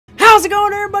How's it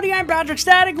going, everybody? I'm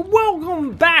Patrckstatic.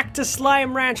 Welcome back to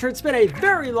Slime Rancher. It's been a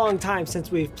very long time since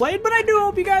we've played, but I do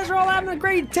hope you guys are all having a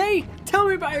great day. Tell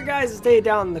me about your guys' day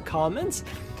down in the comments.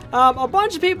 A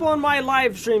bunch of people in my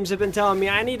live streams have been telling me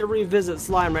I need to revisit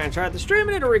Slime Rancher. I had to stream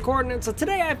it or recording it, so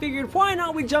today I figured why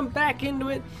not we jump back into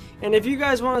it, and if you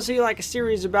guys want to see like a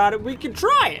series about it, we could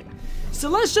try it. So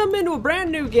let's jump into a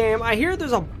brand new game. I hear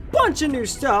there's a bunch of new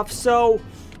stuff, so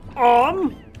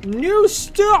new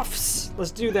stuffs. Let's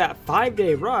do that.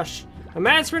 5-day rush. A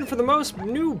mad sprint for the most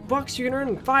new bucks you can earn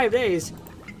in 5 days.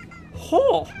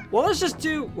 Oh, well, let's just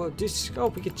do, do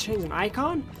scope. We could change an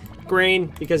icon.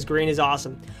 Green, because green is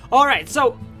awesome. All right,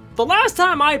 so the last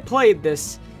time I played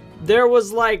this, there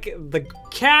was like the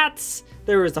cats,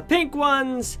 there was the pink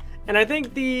ones, and I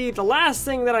think the last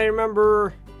thing that I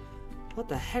remember, what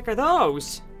the heck are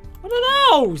those? What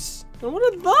are those? And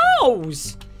what are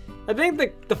those? I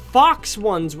think the fox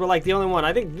ones were like the only one.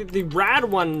 I think the rad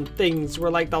one things were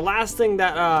like the last thing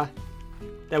that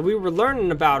that we were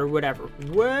learning about or whatever.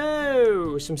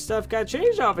 Whoa, some stuff got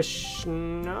changed off of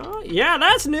no. Yeah,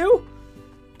 that's new.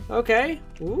 Okay.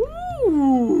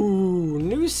 Ooh,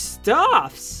 new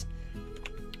stuffs.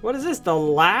 What is this? The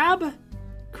lab?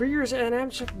 Kriegers and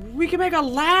amateur. We can make a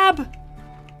lab?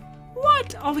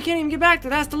 What? Oh, we can't even get back to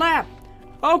that's the lab.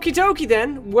 Okie dokie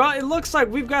then. Well, it looks like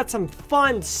we've got some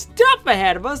fun stuff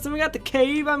ahead of us. Then we got the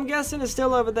cave, I'm guessing, is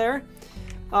still over there.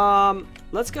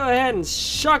 Let's go ahead and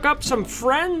shuck up some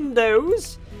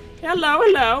friendos. Hello,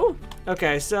 hello.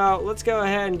 Okay, so let's go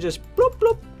ahead and just bloop,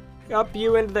 bloop, up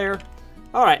you into there.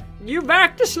 All right, you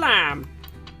back to slime.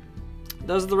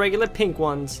 Those are the regular pink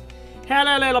ones.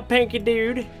 Hello, little pinky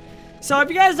dude. So if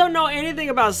you guys don't know anything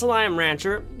about Slime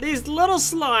Rancher, these little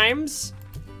slimes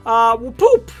will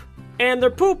poop. And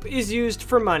their poop is used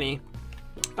for money.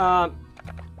 What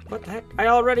the heck? I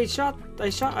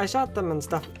shot them and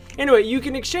stuff. Anyway, you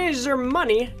can exchange their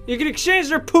money. You can exchange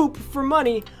their poop for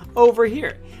money over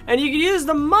here. And you can use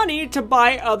the money to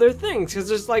buy other things. Because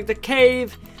there's like the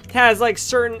cave has like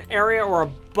certain area or a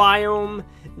biome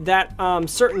that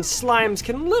certain slimes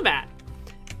can live at.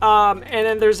 And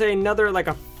then there's another like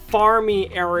a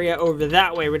farmy area over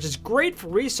that way, which is great for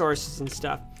resources and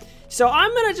stuff. So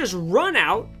I'm gonna just run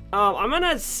out. I'm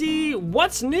gonna see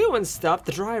what's new and stuff.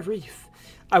 The dry reef.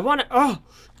 I wanna,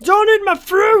 don't eat my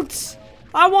fruits!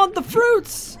 I want the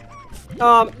fruits!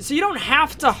 So you don't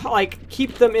have to, like,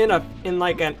 keep them in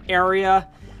like, an area.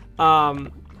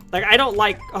 Like, I don't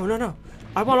like, oh, no.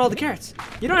 I want all the carrots.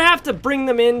 You don't have to bring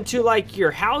them into, like,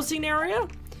 your housing area.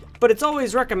 But it's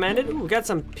always recommended. Ooh, we got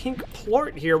some pink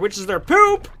plort here, which is their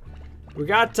poop. We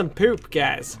got some poop,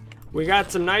 guys. We got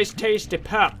some nice, tasty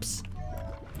pups.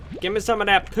 Give me some of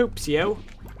that poops, yo.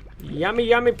 Yummy,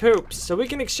 yummy poops. So we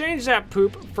can exchange that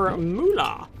poop for a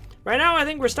moolah. Right now, I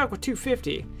think we're stuck with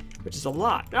 250, which is a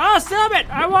lot. Oh, stop it!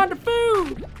 I want the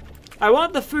food! I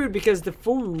want the food because the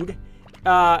food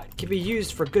can be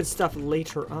used for good stuff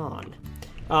later on.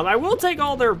 I will take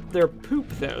all their poop,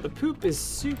 though. The poop is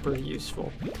super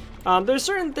useful. There's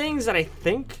certain things that I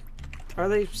think... Are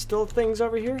they still things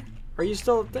over here? Are you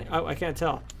still a thing? Oh, I can't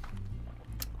tell.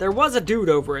 There was a dude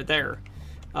over there.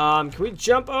 Can we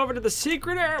jump over to the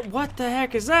secret area? What the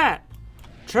heck is that?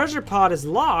 Treasure pod is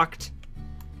locked.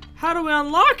 How do we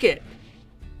unlock it?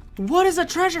 What is a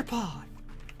treasure pod?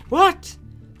 What?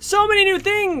 So many new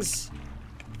things.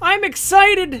 I'm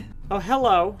excited. Oh,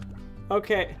 hello.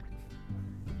 Okay.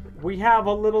 We have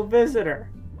a little visitor.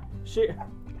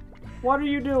 What are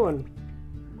you doing?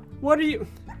 What are you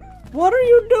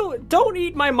doing? Don't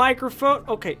eat my microphone.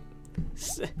 Okay.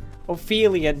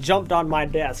 Ophelia jumped on my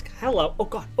desk. Hello. Oh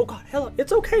god, hello.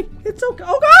 It's okay. It's okay.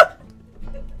 Oh god!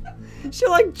 She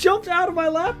like jumped out of my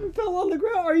lap and fell on the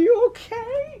ground. Are you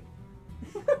okay?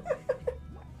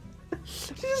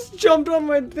 She just jumped on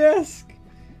my desk.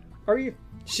 Are you?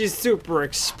 She's super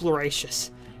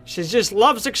exploracious. She just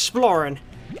loves exploring.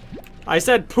 I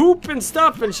said poop and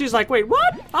stuff and she's like, wait,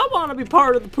 what? I want to be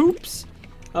part of the poops.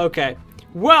 Okay.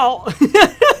 Well,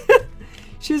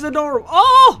 she's adorable.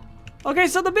 Oh! Okay,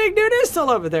 so the big dude is still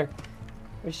over there.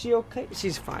 Is she okay?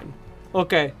 She's fine.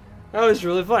 Okay, that was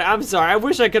really funny. I'm sorry. I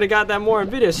wish I could have got that more in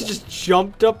video. She just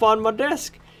jumped up on my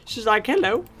desk. She's like,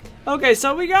 hello. Okay,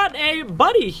 so we got a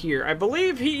buddy here. I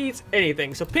believe he eats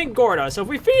anything. So Pink Gordo. So if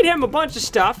we feed him a bunch of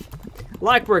stuff,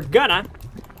 like we're gonna,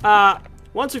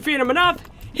 once we feed him enough,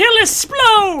 he'll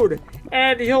explode!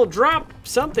 And he'll drop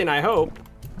something, I hope.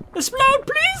 Explode,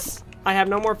 please! I have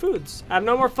no more foods. I have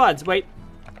no more fuds. Wait.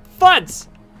 Fuds!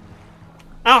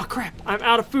 Oh crap, I'm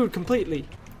out of food completely.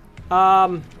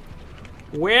 Well,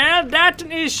 that's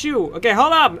an issue. Okay,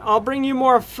 hold up. I'll bring you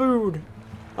more food.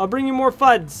 I'll bring you more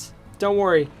fuds. Don't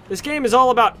worry. This game is all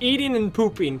about eating and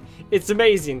pooping. It's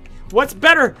amazing. What's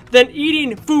better than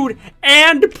eating food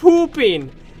and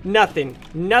pooping? Nothing.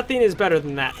 Nothing is better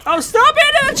than that. Oh, stop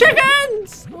it, the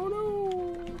chickens! Oh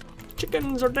no.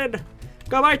 Chickens are dead.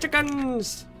 Goodbye,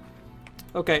 chickens.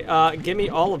 Okay, give me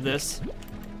all of this.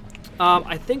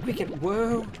 I think we can,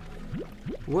 whoa.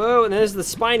 Whoa, and there's the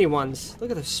spiny ones. Look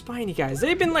at those spiny guys.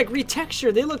 They've been like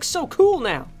retextured. They look so cool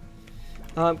now.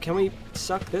 Can we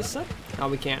suck this up? No,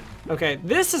 we can't. Okay,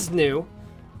 this is new.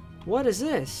 What is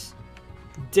this?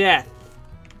 Death.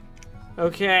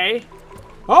 Okay.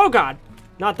 Oh God,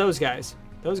 not those guys.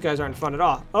 Those guys aren't fun at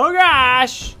all. Oh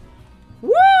gosh.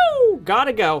 Woo!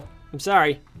 Gotta go. I'm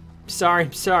sorry.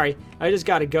 I'm sorry. I just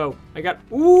gotta go.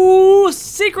 Ooh,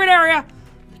 secret area.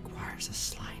 Requires a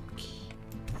slime key.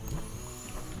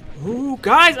 Ooh,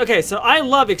 guys. Okay, so I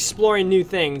love exploring new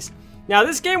things. Now,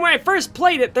 this game, when I first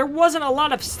played it, there wasn't a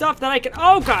lot of stuff that I could,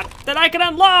 oh God, that I could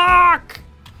unlock.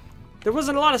 There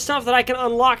wasn't a lot of stuff that I could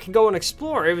unlock and go and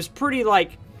explore. It was pretty,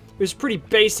 like, it was pretty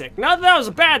basic. Not that that was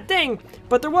a bad thing,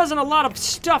 but there wasn't a lot of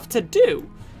stuff to do.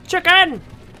 Chicken!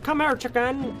 Come here,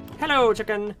 chicken. Hello,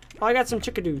 chicken. Oh, I got some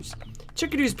chickadoos.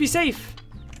 Chickadoos, be safe.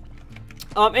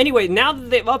 Anyway, now that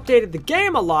they've updated the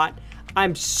game a lot,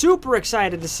 I'm super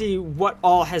excited to see what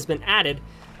all has been added.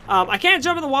 I can't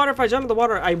jump in the water. If I jump in the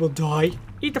water, I will die.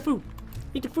 Eat the food.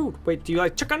 Eat the food. Wait, do you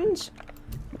like chickens?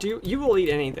 You will eat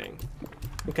anything.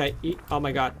 Okay, eat. Oh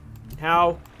my God.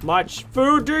 How much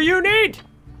food do you need?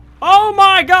 Oh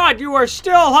my God, you are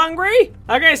still hungry?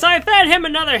 Okay, so I fed him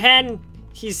another hen.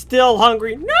 He's still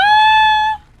hungry. No!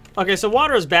 Okay, so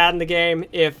water is bad in the game.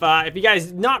 If you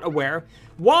guys not aware,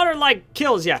 water like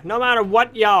kills you, no matter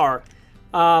what you are.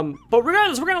 But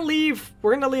regardless, we're gonna leave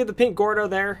the pink Gordo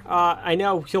there. I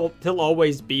know he'll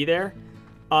always be there.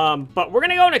 But we're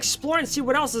gonna go and explore and see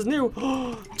what else is new.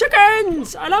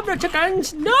 Chickens! I love the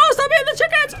chickens! No, stop eating the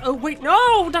chickens! Oh wait,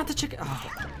 no, not the chicken.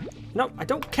 Oh, no, I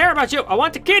don't care about you. I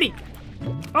want the kitty.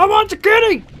 I want the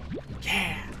kitty!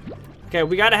 Yeah. Okay,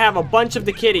 we gotta have a bunch of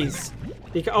the kitties.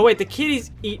 Because, oh wait, the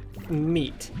kitties eat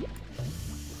meat.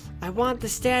 I want the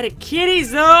static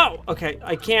kitties though! Okay,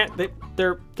 I can't,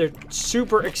 they're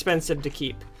super expensive to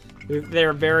keep.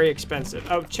 They're very expensive.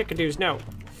 Oh, chickadoos, no.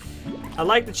 I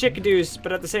like the chickadoos,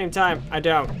 but at the same time, I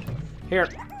don't. Here,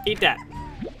 eat that.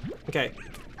 Okay,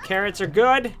 carrots are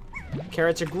good.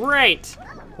 Carrots are great.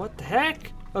 What the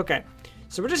heck? Okay,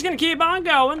 so we're just gonna keep on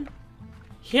going.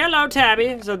 Hello,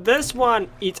 Tabby. So this one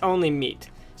eats only meat.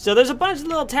 So there's a bunch of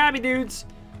little Tabby dudes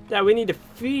that we need to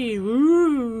feed.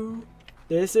 Ooh,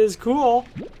 this is cool.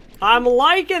 I'm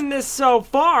liking this so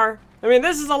far. I mean,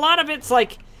 this is a lot of it's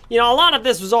like, you know, a lot of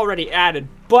this was already added,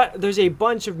 but there's a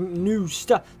bunch of new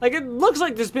stuff. Like, it looks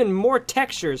like there's been more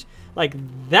textures. Like,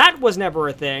 that was never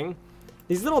a thing.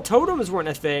 These little totems weren't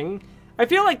a thing. I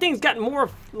feel like things got more,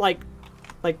 like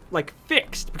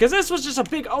fixed, because this was just a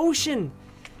big ocean.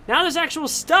 Now there's actual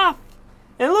stuff,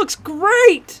 and it looks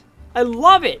great. I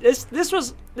love it. This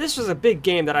was a big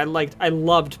game that I liked. I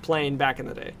loved playing back in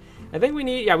the day. I think we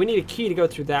need a key to go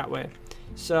through that way.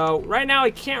 So right now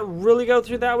I can't really go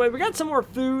through that way. We got some more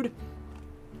food.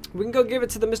 We can go give it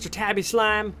to the Mr. Tabby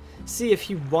Slime, see if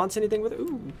he wants anything with it.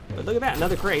 Ooh, but look at that,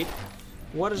 another crate.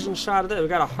 What is inside of this? We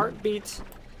got a heartbeat.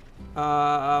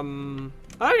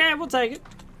 Okay, we'll take it.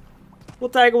 We'll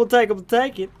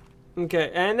take it.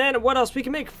 Okay, and then what else? We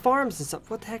can make farms and stuff.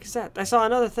 What the heck is that? I saw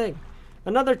another thing.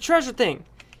 Another treasure thing.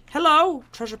 Hello?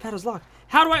 Treasure pad is locked.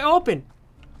 How do I open?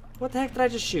 What the heck did I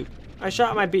just shoot? I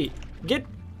shot my beat. Get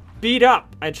beat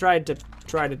up. I tried to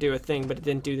do a thing, but it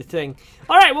didn't do the thing.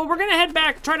 All right, well, we're gonna head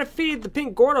back, try to feed the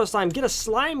pink Gordo slime, get a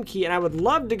slime key, and I would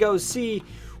love to go see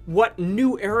what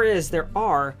new areas there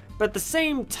are. But at the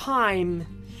same time,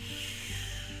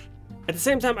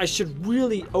 I should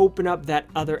really open up that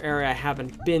other area I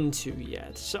haven't been to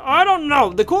yet. So I don't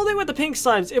know. The cool thing with the pink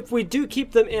slimes, if we do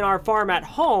keep them in our farm at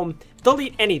home, they'll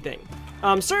eat anything.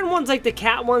 Certain ones like the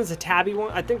cat ones, the tabby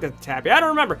one, I think that's the tabby, I don't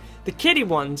remember. The kitty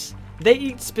ones, they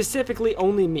eat specifically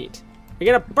only meat.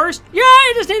 You're gonna burst. Yeah,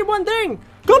 I just ate one thing.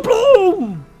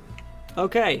 Kabloom!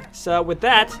 Okay, so with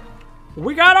that,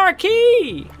 we got our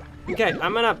key. Okay,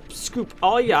 I'm gonna scoop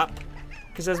all you up,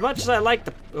 because as much as I like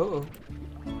the,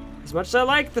 as much as I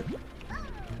like the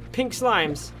pink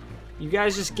slimes, you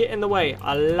guys just get in the way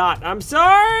a lot. I'm sorry,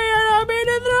 I don't mean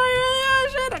to throw you in the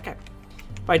ocean. Okay,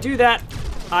 if I do that,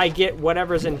 I get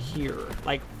whatever's in here,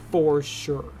 like for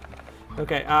sure.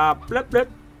 Okay, blip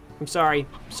blip. I'm sorry,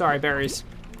 berries.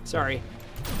 Sorry.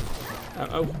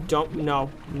 Oh, don't,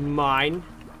 no, mine.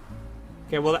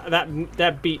 Okay, well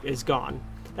that beet is gone.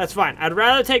 That's fine. I'd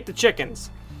rather take the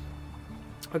chickens.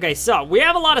 Okay, so we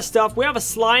have a lot of stuff. We have a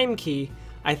slime key.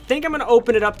 I think I'm going to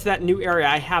open it up to that new area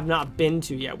I have not been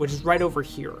to yet, which is right over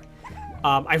here.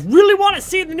 I really want to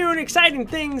see the new and exciting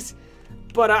things,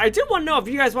 but I do want to know if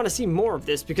you guys want to see more of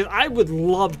this, because I would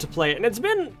love to play it. And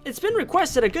it's been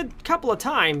requested a good couple of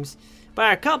times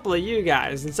by a couple of you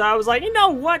guys. And so I was like, you know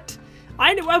what?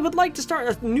 I would like to start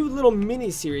a new little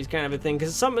mini-series kind of a thing,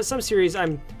 because some series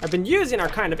I've been using are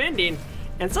kind of ending,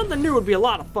 and something new would be a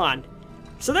lot of fun.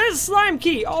 So there's a slime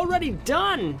key already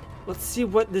done. Let's see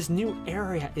what this new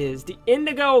area is. The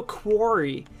Indigo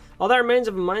Quarry. All that remains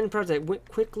of a mine project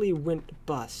quickly went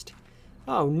bust.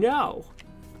 Oh no.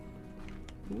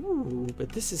 Ooh, but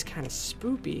this is kind of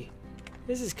spoopy.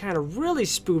 This is kind of really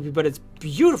spoopy, but it's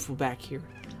beautiful back here.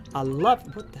 I love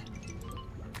it.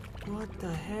 What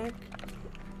the heck?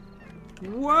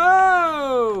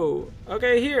 Whoa!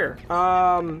 Okay, here.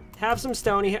 Have some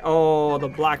stony. Oh, the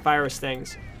black virus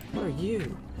things. What are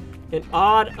you? An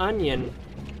odd onion.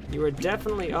 You are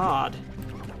definitely odd.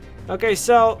 Okay,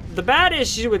 so the bad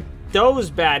issue with those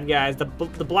bad guys, the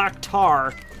black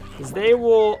tar, is they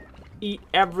will eat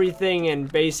everything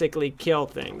and basically kill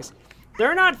things.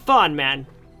 They're not fun, man.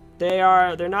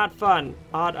 They're not fun.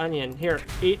 Odd onion. Here,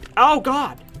 eat. Oh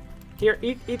God. Here,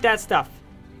 eat that stuff.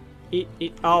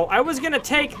 Eat. Oh, I was gonna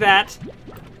take that.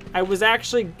 I was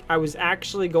actually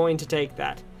going to take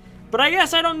that. But I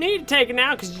guess I don't need to take it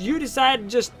now because you decided to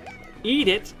just eat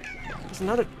it. There's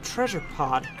another treasure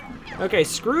pod. Okay,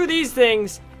 screw these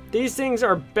things. These things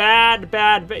are bad.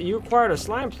 You acquired a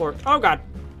slime plort. Oh God.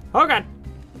 Oh God.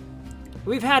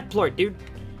 We've had plort, dude.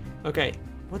 Okay.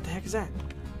 What the heck is that?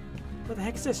 What the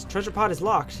heck is this? Treasure pod is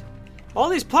locked. All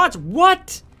these pots.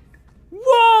 What?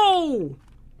 Whoa!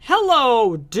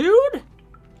 Hello, dude.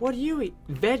 What do you eat?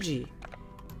 Veggie.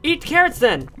 Eat carrots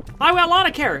then. I got a lot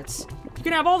of carrots. You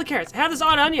can have all the carrots. Have this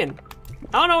odd onion.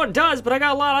 I don't know what it does, but I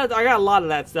got a lot of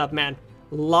that stuff, man.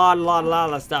 A lot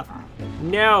of stuff.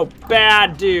 No,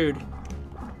 bad dude.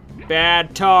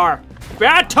 Bad tar.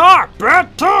 Bad tar.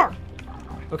 Bad tar.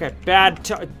 Okay, bad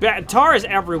tar is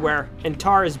everywhere, and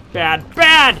tar is bad.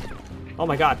 Bad. Oh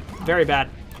my God, very bad.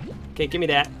 Okay, give me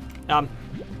that.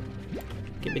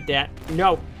 Give me that.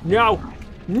 No.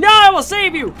 I will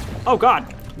save you. Oh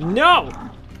God, no.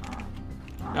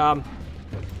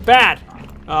 Bad.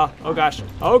 Oh gosh.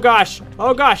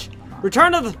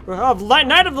 Return of the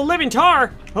Night of the Living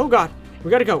Tar. Oh God,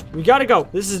 we gotta go.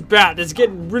 This is bad. This is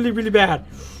getting really bad.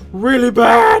 Really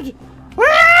bad.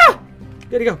 Ah!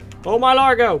 Gotta go. Oh my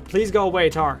Largo, please go away,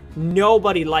 Tar.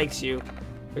 Nobody likes you.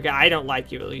 Okay, I don't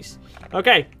like you at least.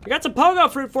 Okay, I got some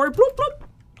pogo fruit for you. Bloop, bloop.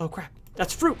 Oh crap,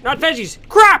 that's fruit, not veggies.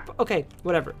 Crap. Okay,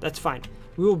 whatever, that's fine.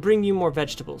 We will bring you more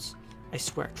vegetables. I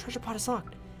swear. Treasure pot is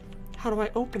locked. How do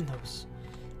I open those?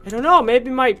 I don't know.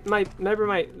 Maybe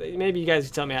maybe you guys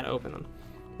can tell me how to open them.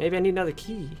 Maybe I need another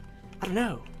key. I don't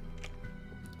know.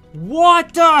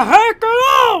 What the heck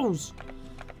are those?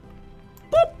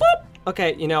 Boop, boop.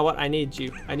 Okay, you know what? I need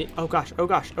you. Oh gosh.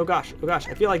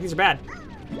 I feel like these are bad.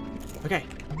 Okay.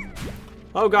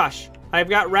 Oh gosh. I've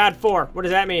got rad 4. What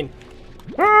does that mean?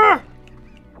 Ah!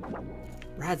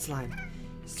 Rad slime.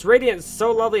 It's radiant, it's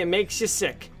so lovely, it makes you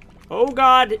sick. Oh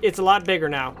God, it's a lot bigger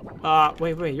now.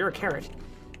 Wait, you're a carrot.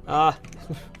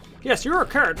 Yes, you're a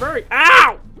carrot.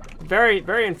 Ow!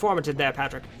 Very informative there,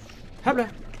 Patrick.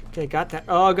 Okay, got that.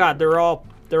 Oh God, they're all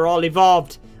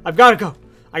evolved. I've gotta go.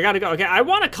 Okay, I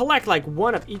want to collect like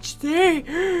one of each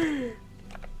thing.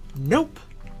 Nope.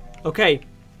 Okay,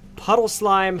 puddle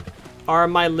slime are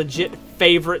my legit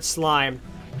favorite slime.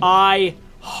 I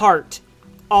heart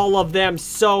all of them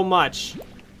so much.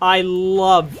 I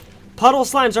love puddle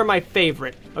slimes are my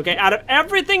favorite. Okay, out of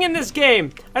everything in this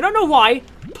game, I don't know why,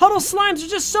 puddle slimes are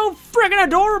just so friggin'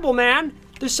 adorable, man.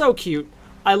 They're so cute.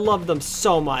 I love them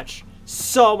so much.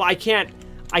 So I can't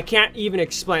even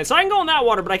explain. So I can go in that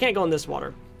water, but I can't go in this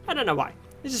water. I don't know why.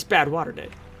 It's just bad water day.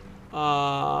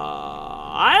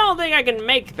 I don't think I can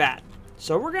make that.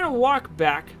 So we're gonna walk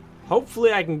back.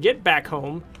 Hopefully I can get back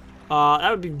home. That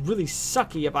would be really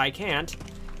sucky if I can't.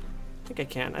 I think I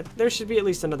can. There should be at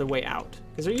least another way out.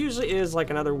 Because there usually is like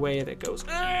another way that goes.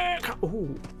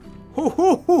 Ooh.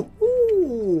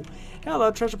 Ooh.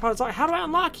 Hello, treasure pod. How do I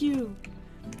unlock you?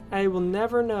 I will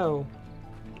never know.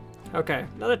 Okay,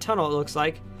 another tunnel it looks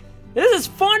like. This is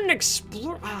fun to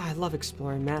explore. I love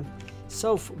exploring, man.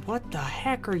 So, what the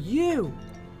heck are you?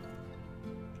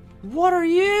 What are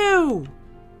you?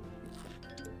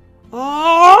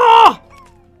 Oh!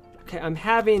 Okay, I'm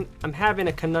having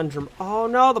a conundrum. Oh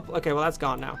no, okay, well that's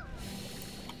gone now.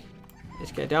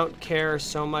 Okay, I don't care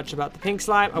so much about the pink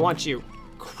slime. I want you.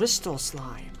 Crystal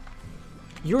slime.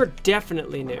 You're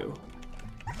definitely new.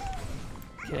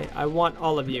 Okay, I want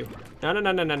all of you. No.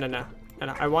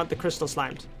 I want the crystal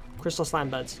slimes. Crystal slime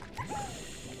buds.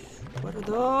 What are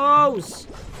those?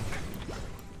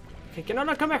 Okay, no,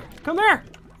 come here. Come here.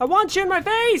 I want you in my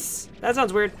face. That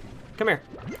sounds weird. Come here.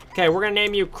 Okay, we're gonna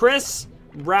name you Chris,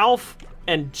 Ralph,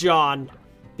 and John,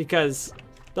 because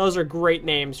those are great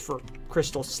names for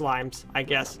crystal slimes, I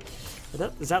guess.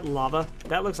 Is that lava?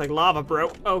 That looks like lava,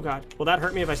 bro. Oh god. Will that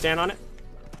hurt me if I stand on it?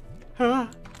 Huh?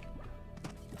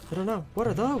 I don't know. What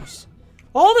are those?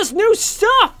 All this new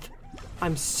stuff!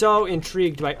 I'm so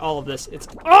intrigued by all of this. It's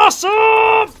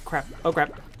awesome! Crap. Oh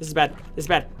crap. This is bad. This is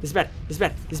bad. This is bad. This is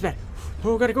bad. This is bad.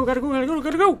 Oh, gotta go, gotta go, gotta go,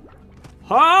 gotta go!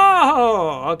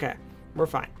 Oh! Okay. We're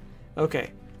fine.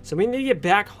 Okay. So we need to get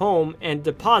back home and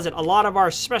deposit a lot of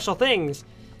our special things.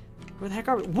 Where the heck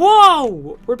are we?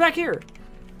 Whoa! We're back here.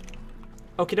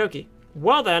 Okie dokie.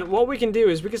 Well then, what we can do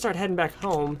is we can start heading back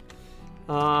home.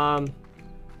 Yeah,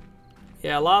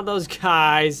 a lot of those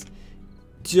guys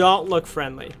don't look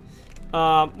friendly.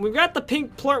 We've got the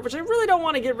pink plort, which I really don't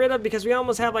want to get rid of because we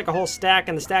almost have like a whole stack,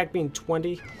 and the stack being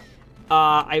 20.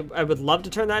 I would love to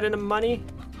turn that into money.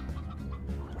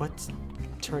 What's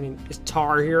turning? Is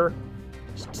Tar here?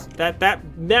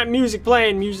 That music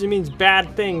playing usually means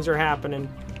bad things are happening.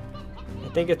 I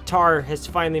think a Tar has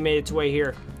finally made its way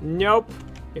here. Nope.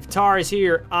 If Tar is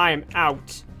here, I am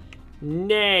out.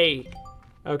 Nay.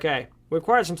 Okay. We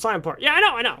acquired some slime part. Yeah,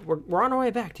 I know. We're on our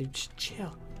way back, dude. Just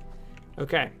chill.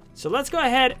 Okay. So let's go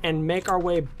ahead and make our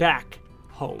way back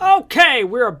home. Okay,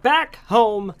 we're back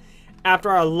home after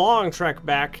our long trek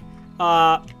back.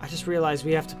 I just realized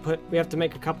we have to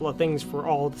make a couple of things for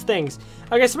all the things.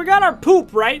 Okay, so we got our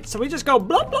poop, right? So we just go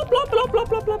blah blah blah blah blah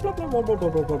blah blah blah blah blah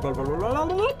blah blah blah blah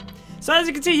blah. So as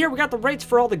you can see here, we got the rates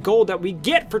for all the gold that we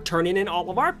get for turning in all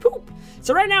of our poop.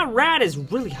 So right now, rad is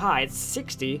really high. It's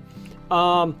 60.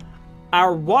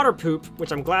 Our water poop,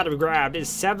 which I'm glad we grabbed, is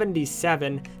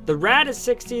 77. The rad is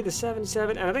 60, the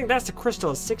 77, and I think that's the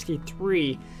crystal is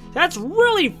 63. That's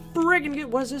really friggin'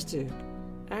 good. What does this do?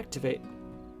 Activate.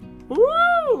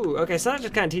 Woo! Okay, so that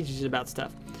just kind of teaches you about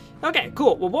stuff. Okay,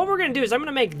 cool. Well, what we're gonna do is I'm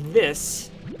gonna make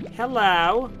this.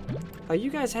 Hello. Oh, you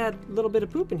guys had a little bit of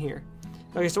poop in here.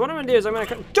 Okay, so what I'm gonna do is I'm gonna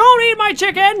don't eat my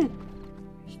chicken!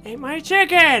 He ate my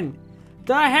chicken!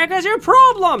 The heck is your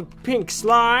problem, pink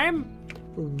slime?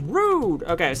 Rude.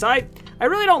 Okay, so I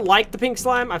really don't like the pink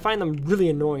slime. I find them really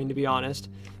annoying, to be honest.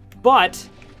 But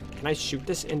can I shoot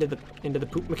this into the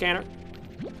poop mechanic?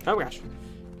 Oh gosh.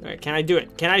 Okay, can I do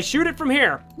it? Can I shoot it from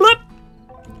here? Blip!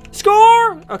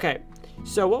 Score! Okay,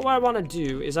 so what I want to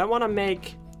do is I want to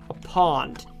make a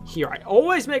pond here. I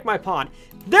always make my pond.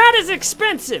 That is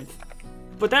expensive,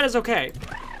 but that is okay.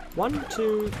 1,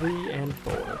 2, 3, and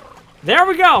 4. There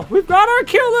we go. We've got our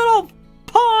cute little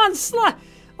pond slime.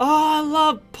 Oh, I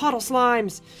love puddle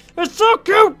slimes. They're so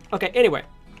cute. Okay, anyway.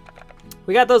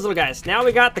 We got those little guys. Now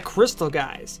we got the crystal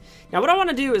guys. Now what I want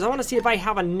to do is I want to see if I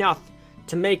have enough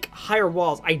to make higher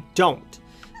walls. I don't.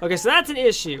 Okay, so that's an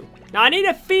issue. Now I need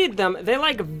to feed them. They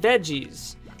like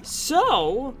veggies.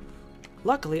 So,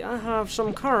 luckily I have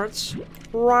some carrots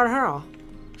right here.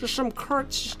 Just some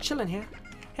carrots just chilling here.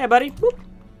 Hey, buddy. Whoop.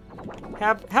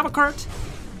 Have a carrot.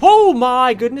 Oh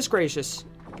my goodness gracious.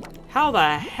 How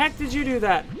the heck did you do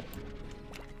that?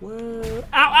 Whoa. Ow,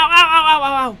 ow, ow, ow, ow,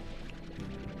 ow, ow.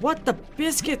 What the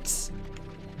biscuits?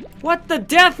 What the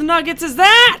death nuggets is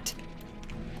that?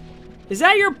 Is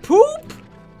that your poop?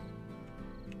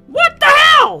 What the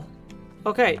hell?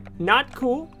 Okay, not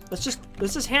cool. Let's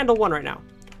just handle one right now.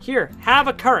 Here, have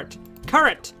a carrot.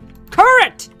 Carrot.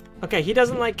 Carrot! Okay, he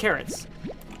doesn't like carrots.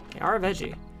 They are a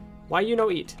veggie. Why you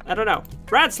no eat? I don't know.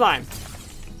 Rad slime.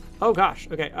 Oh gosh,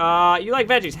 okay, you like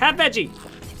veggies. Have veggie!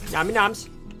 Yummy nums.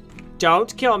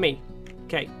 Don't kill me.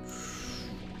 Okay.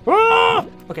 Ah!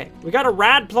 Okay, we got a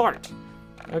rad plort.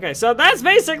 Okay, so that's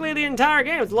basically the entire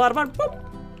game. It's a lot of fun. Boop.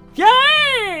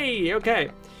 Yay! Okay,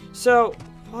 so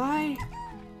why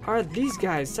are these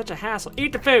guys such a hassle?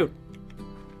 Eat the food!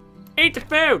 Eat the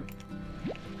food!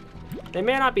 They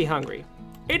may not be hungry.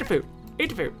 Eat the food. Eat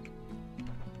the food.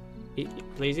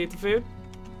 Please eat the food.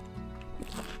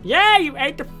 Yeah, you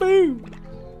ate the food.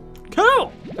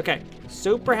 Cool. Okay,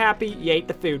 super happy you ate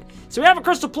the food. So we have a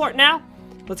crystal plort now.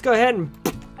 Let's go ahead and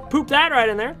poop that right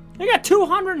in there. We got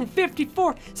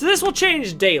 254. So this will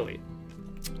change daily.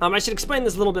 I should explain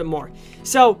this a little bit more.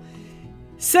 So,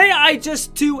 say I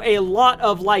just do a lot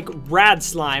of like rad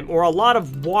slime or a lot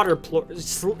of water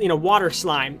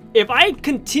slime. If I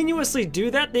continuously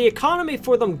do that, the economy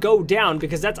for them go down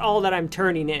because that's all that I'm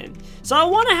turning in. So I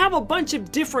want to have a bunch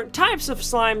of different types of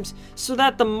slimes so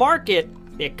that the market,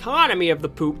 the economy of the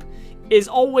poop, is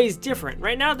always different.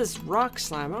 Right now, this rock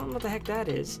slime, I don't know what the heck that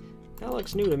is. That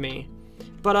looks new to me.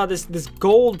 But this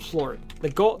gold plort, the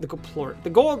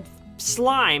gold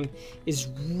slime is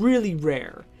really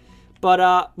rare.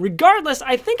 But regardless,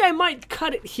 I think I might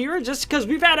cut it here just because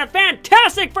we've had a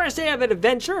fantastic first day of an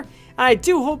adventure. And I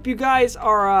do hope you guys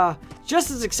are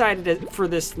just as excited for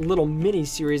this little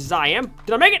mini-series as I am.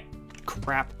 Did I make it?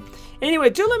 Crap. Anyway,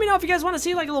 do let me know if you guys want to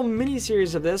see like a little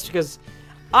mini-series of this, because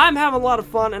I'm having a lot of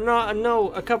fun, and I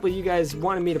know a couple of you guys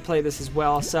wanted me to play this as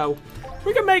well, so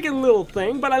we can make it a little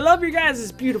thing. But I love you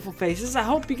guys' beautiful faces. I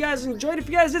hope you guys enjoyed. If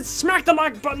you guys did, smack the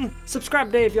like button. Subscribe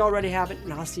today if you already haven't,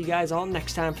 and I'll see you guys all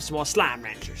next time for some more Slime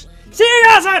Ranchers. See you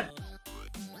guys then!